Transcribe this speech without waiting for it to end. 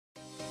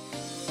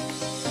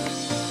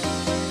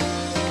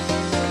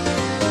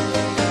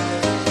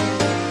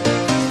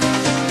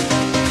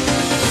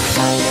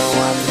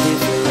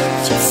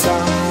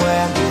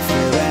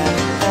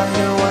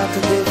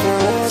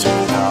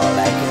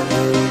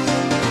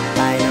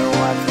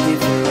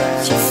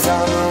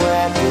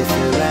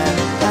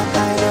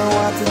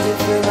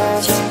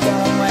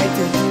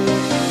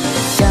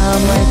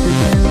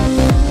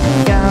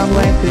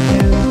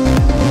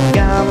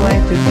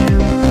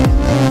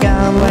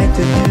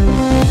to do.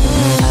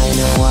 I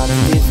know what the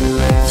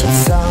difference,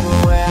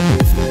 somewhere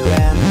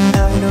different.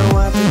 I know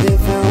what the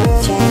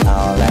difference,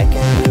 all I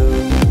can do.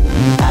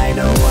 I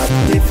know what the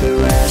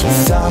difference,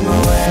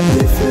 somewhere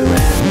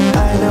different.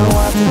 I know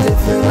what the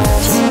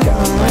difference,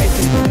 can't wait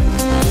to do.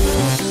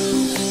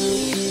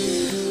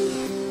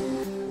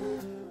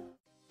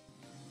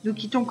 Nous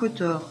quittons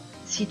Kotor,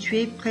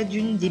 situé près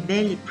d'une des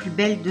baies les plus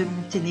belles de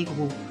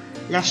Monténégro.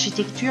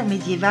 L'architecture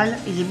médiévale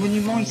et les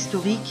monuments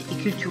historiques et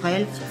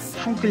culturels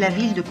font que la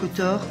ville de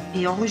Kotor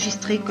est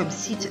enregistrée comme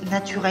site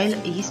naturel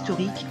et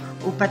historique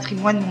au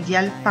patrimoine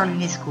mondial par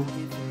l'UNESCO.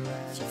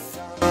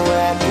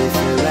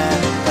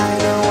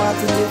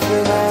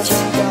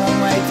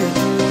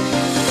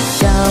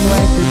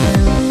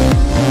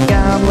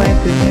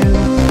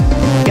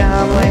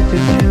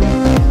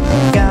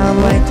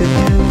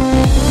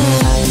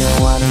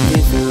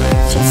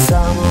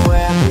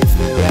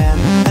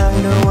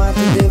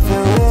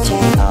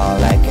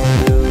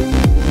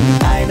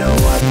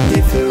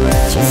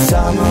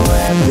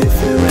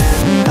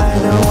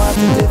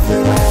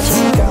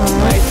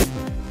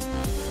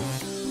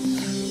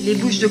 Les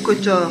bouches de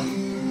Kotor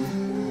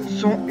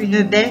sont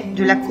une baie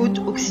de la côte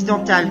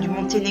occidentale du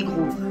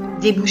Monténégro,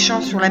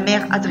 débouchant sur la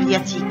mer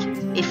Adriatique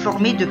et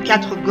formée de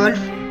 4 golfes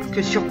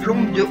que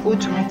surplombent de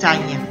hautes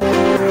montagnes.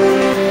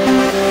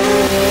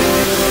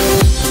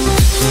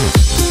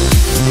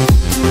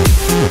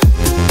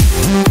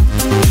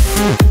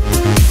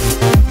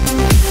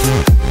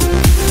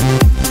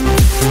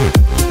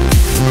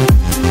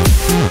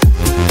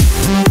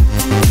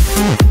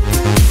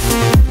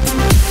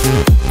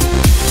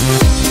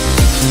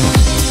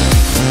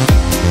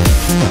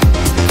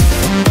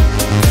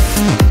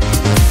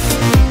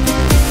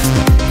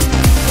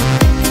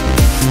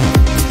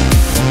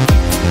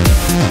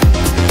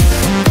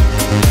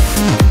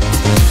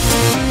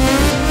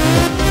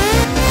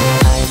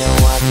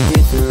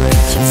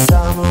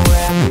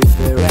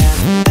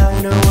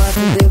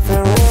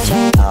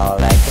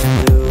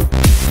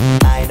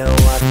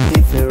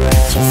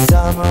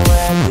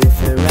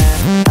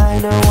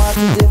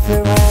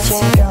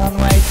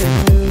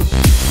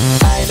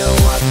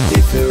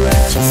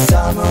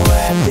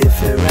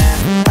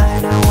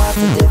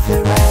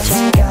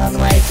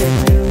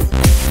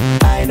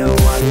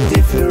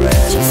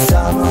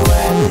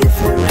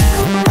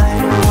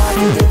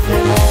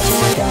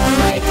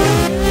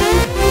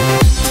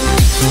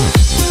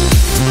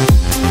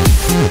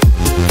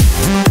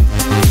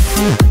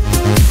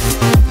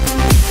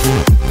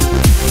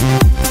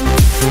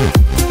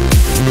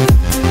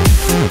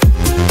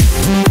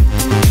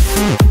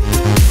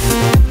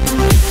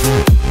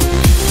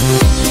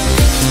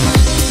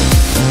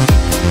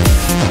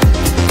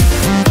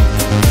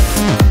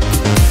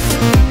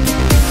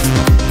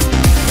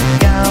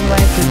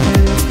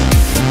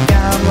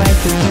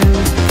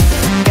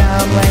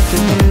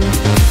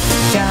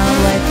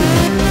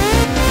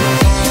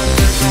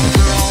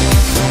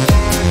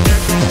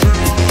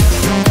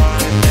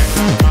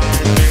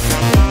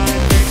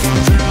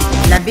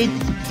 La baie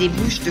des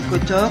bouches de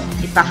Kotor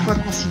est parfois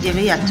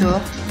considérée à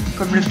tort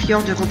comme le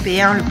fjord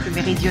européen le plus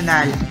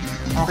méridional.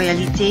 En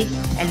réalité,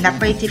 elle n'a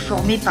pas été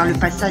formée par le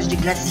passage des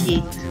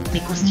glaciers, mais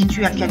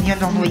constitue un canyon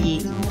ennoyé.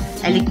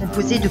 Elle est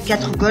composée de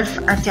 4 golfes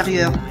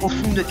intérieurs,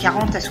 profonds de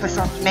 40 à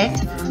 60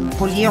 mètres,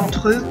 reliés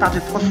entre eux par de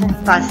profondes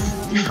passes,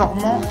 et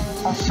formant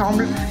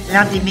ensemble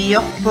l'un des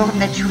meilleurs ports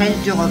naturels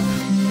d'Europe.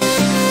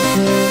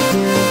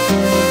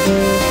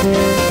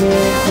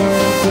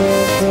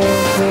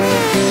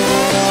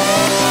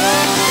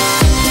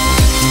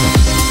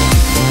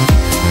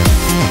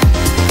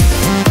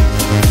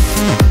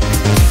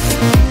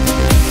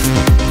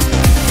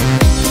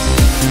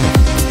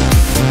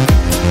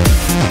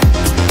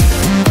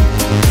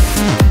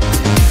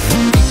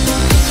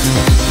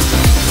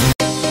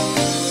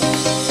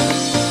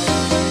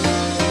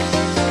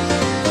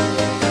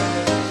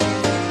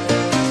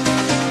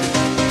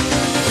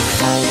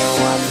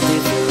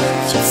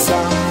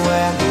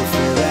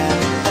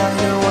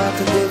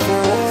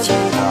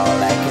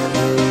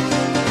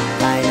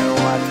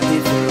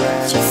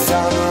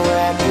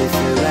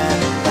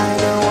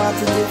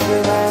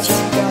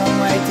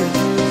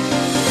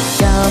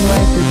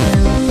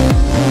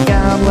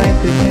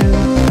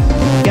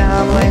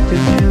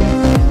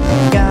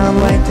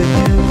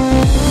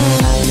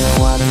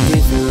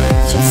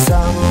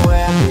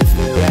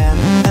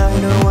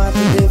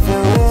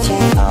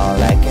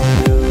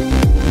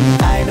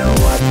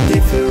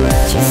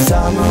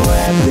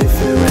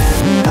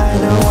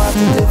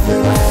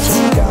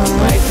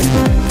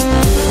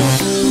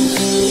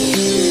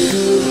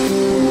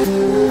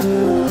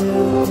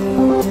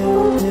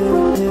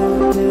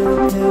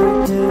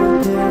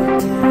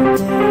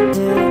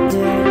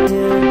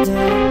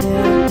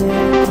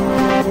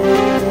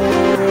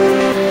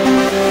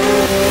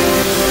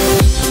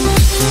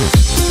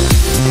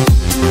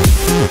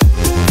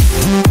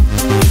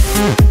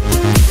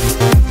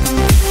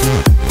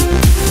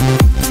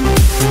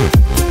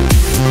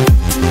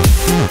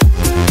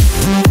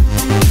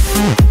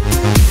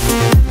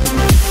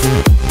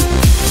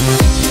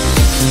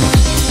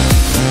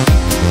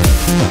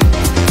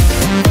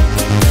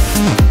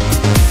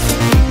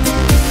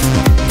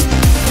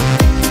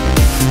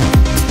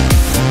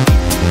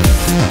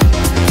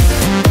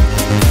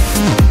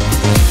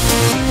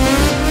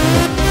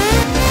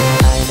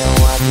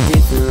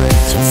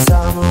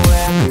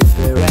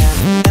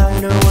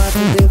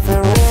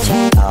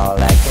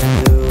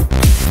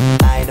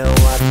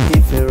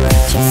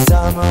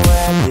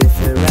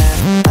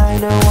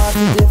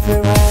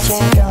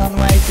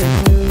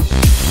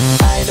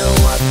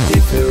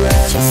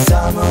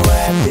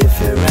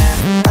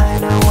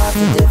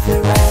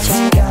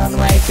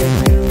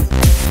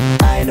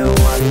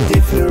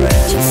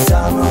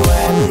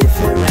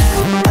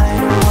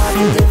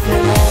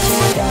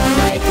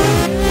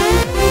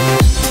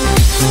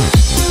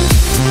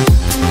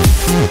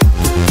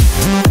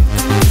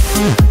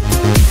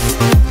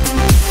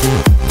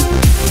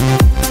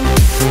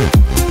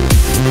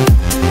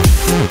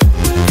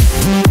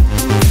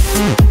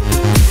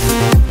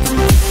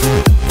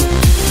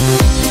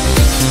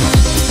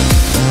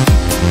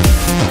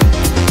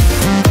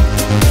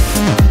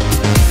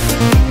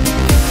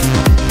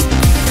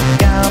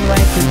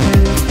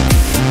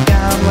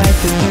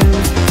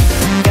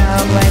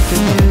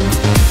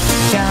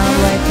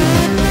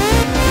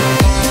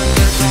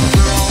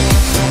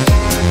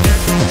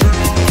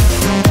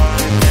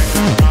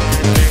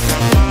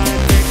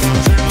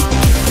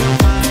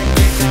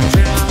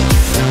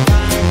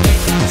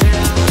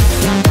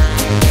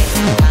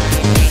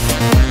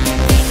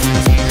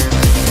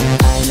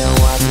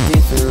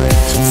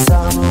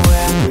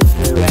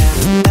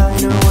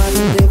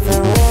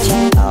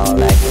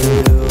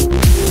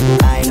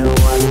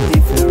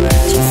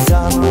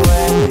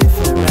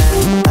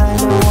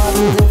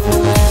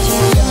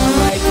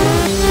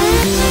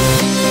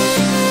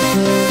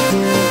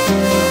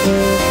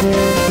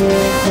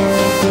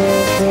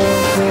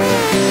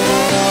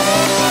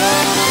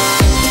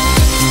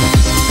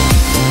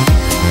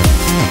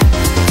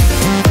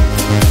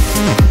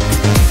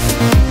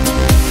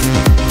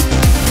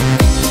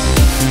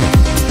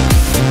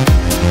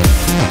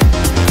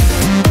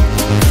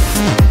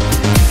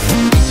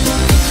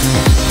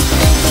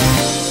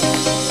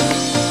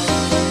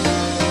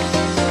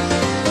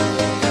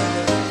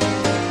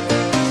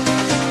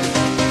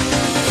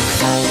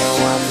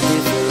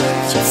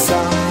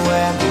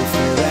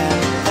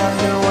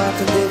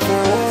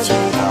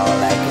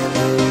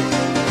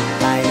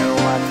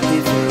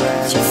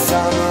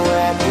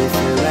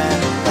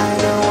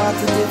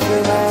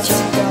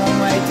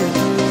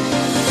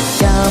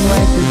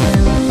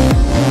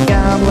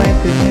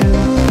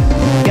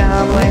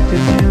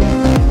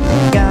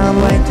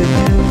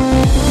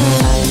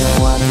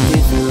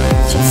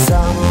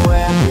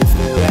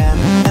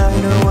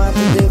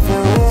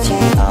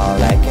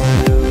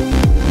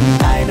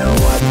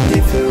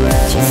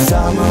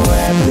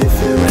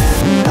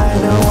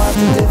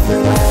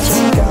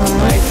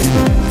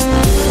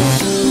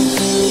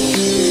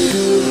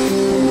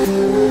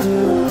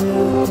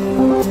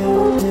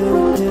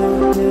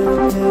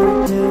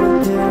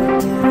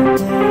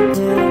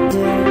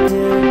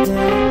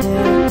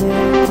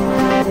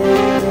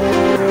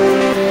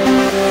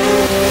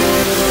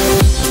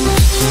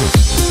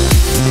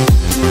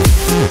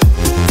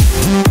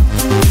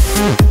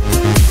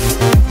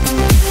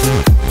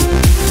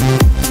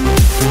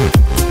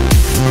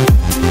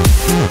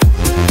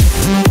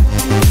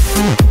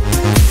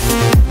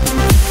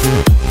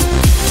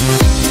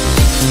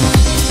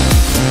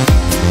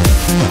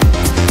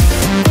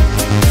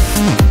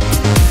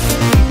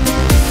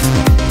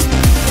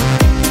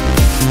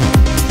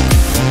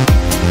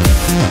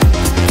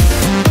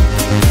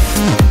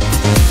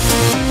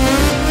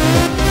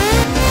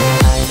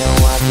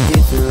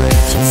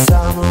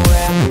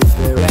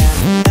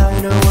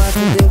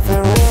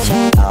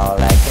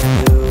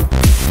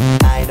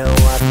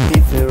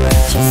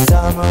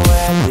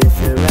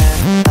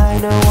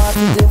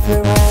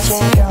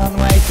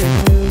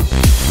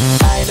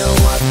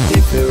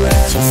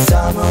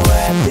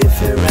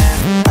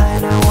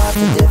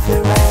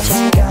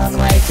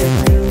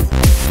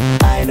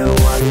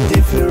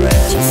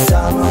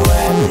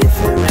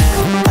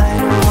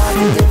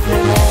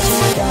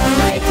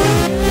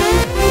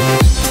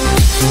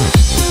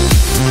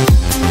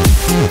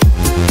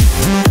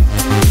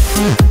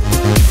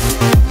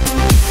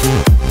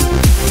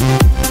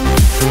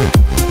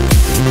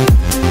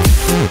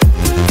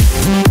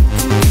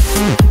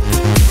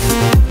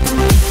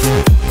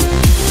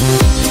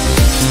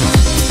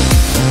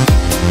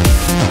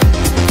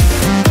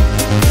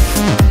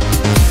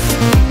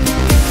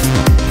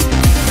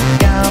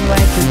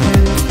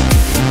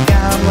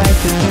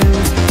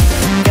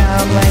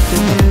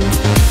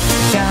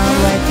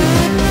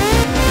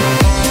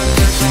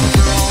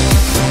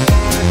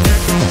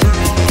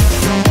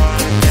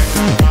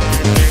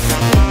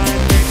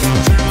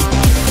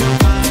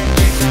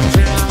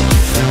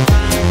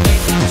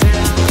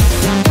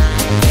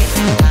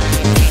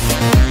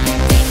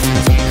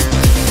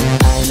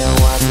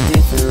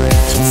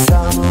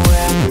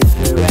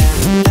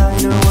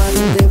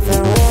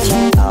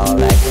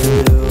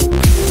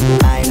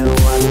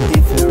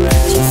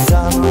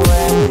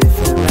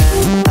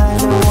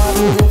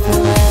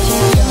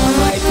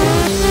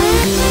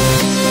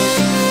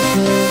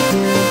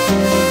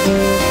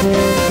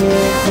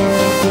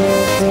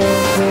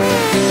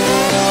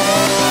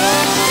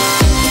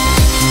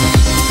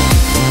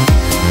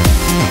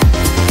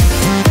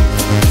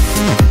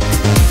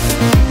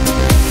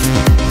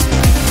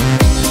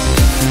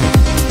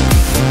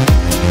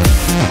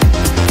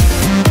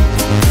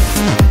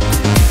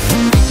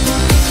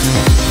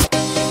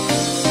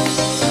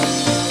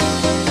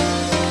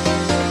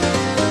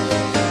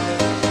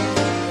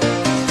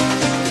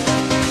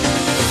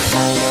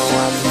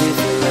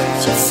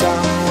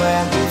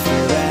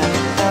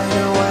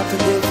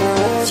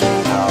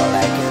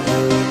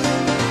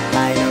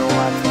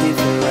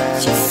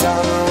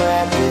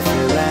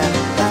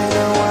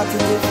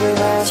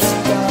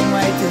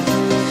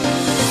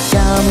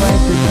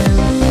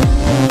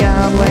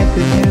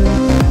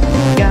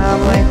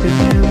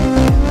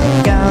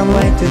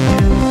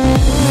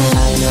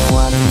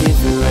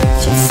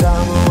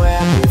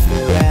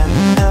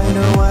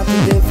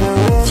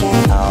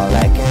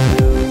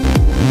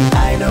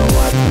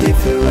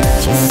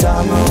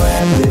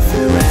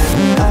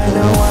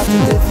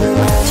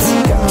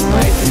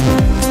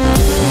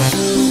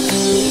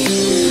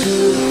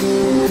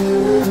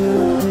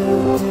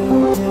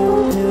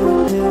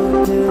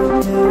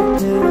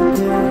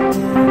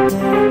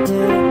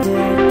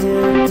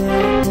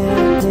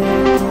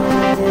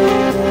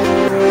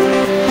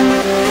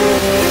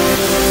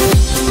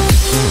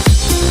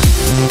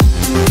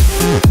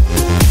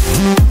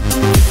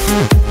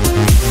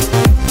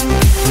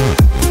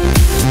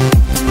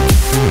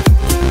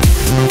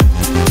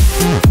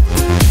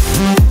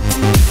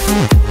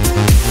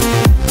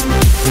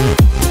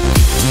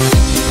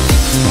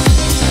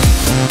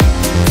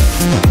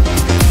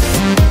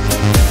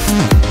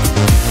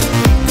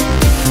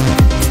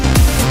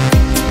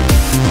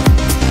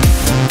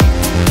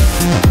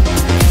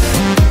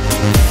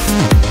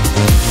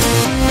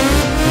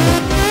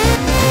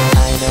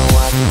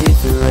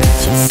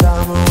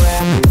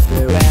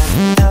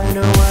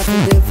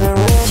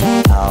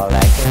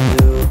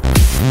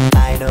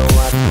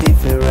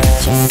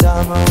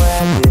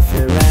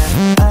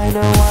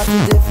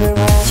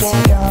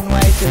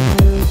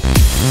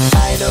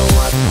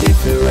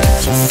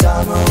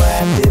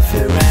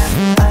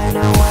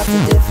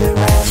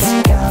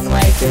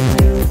 can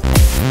do.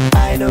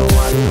 I know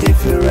what the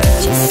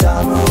difference is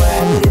somewhere